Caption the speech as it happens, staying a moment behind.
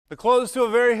The close to a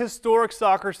very historic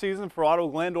soccer season for Ottawa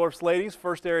Glandorf's ladies,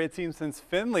 first area team since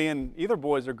Findlay, and either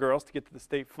boys or girls to get to the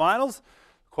state finals.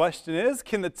 The question is,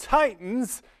 can the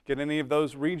Titans get any of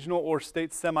those regional or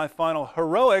state semifinal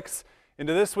heroics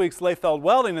into this week's Leyfeld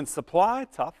Welding and Supply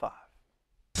Top 5?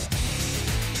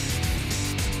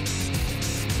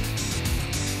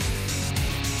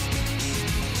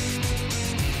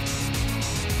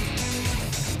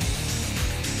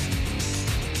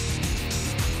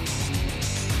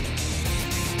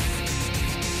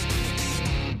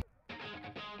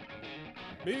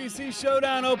 BBC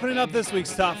Showdown opening up this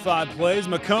week's top 5 plays.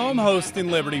 Macomb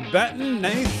hosting Liberty Benton.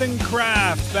 Nathan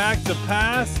Kraft back to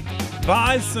pass.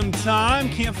 Buys some time.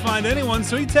 Can't find anyone,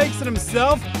 so he takes it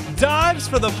himself. Dives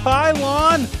for the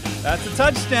pylon. That's a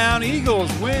touchdown.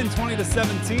 Eagles win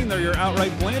 20-17. They're your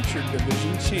outright Blanchard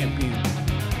Division champion.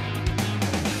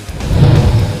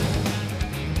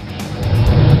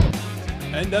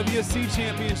 NWC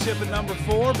Championship at number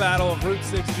 4, Battle of Route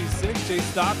 66. Chase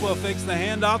Stockwell fakes the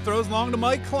handoff, throws long to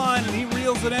Mike Klein, and he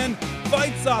reels it in,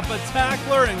 fights off a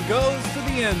tackler, and goes to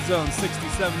the end zone.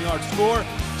 67-yard score.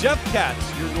 Jeff Katz,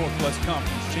 your Northwest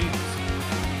Conference champions.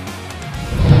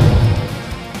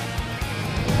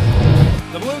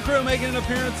 The Blue Crew making an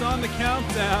appearance on the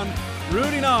countdown.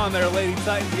 Rooting on their Lady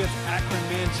Titans against Akron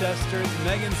Manchester's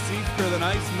Megan Siefker. The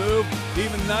nice move,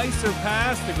 even nicer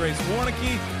pass to Grace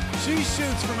Warnicki. She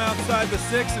shoots from outside the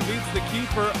 6 and beats the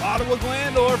keeper, Ottawa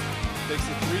Glandorf. Takes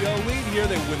a 3-0 lead here.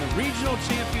 They win the regional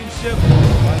championship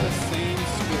by the same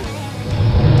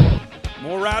score.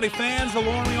 More rowdy fans, the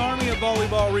Loramie Army at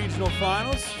volleyball regional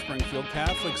finals. Springfield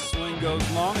Catholic's swing goes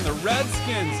long, and the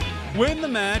Redskins win the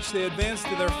match. They advance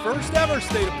to their first ever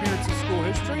state appearance in school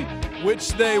history, which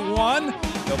they won.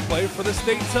 They'll play for the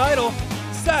state title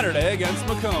Saturday against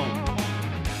Macomb.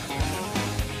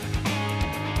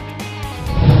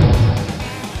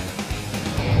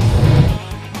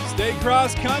 State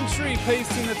cross country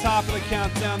pacing the top of the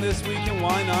countdown this week, and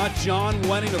why not? John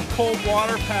Wenning of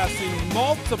Coldwater passing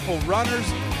multiple runners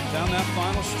down that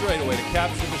final straightaway to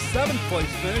capture the 7th place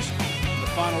finish in the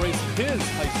final race of his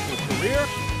high school career.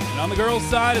 And on the girls'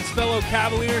 side, it's fellow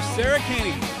Cavalier Sarah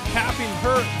Caney capping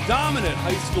her dominant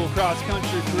high school cross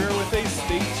country career with a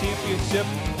state championship,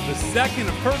 the 2nd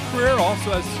of her career.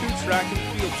 Also has 2 track and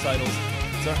field titles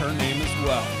to her name as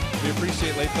well. We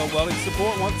appreciate Leyfeld Welding's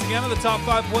support once again of the top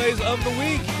 5 plays of the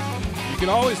week. You can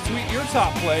always tweet your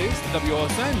top plays to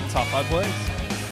WOSN Top 5 Plays.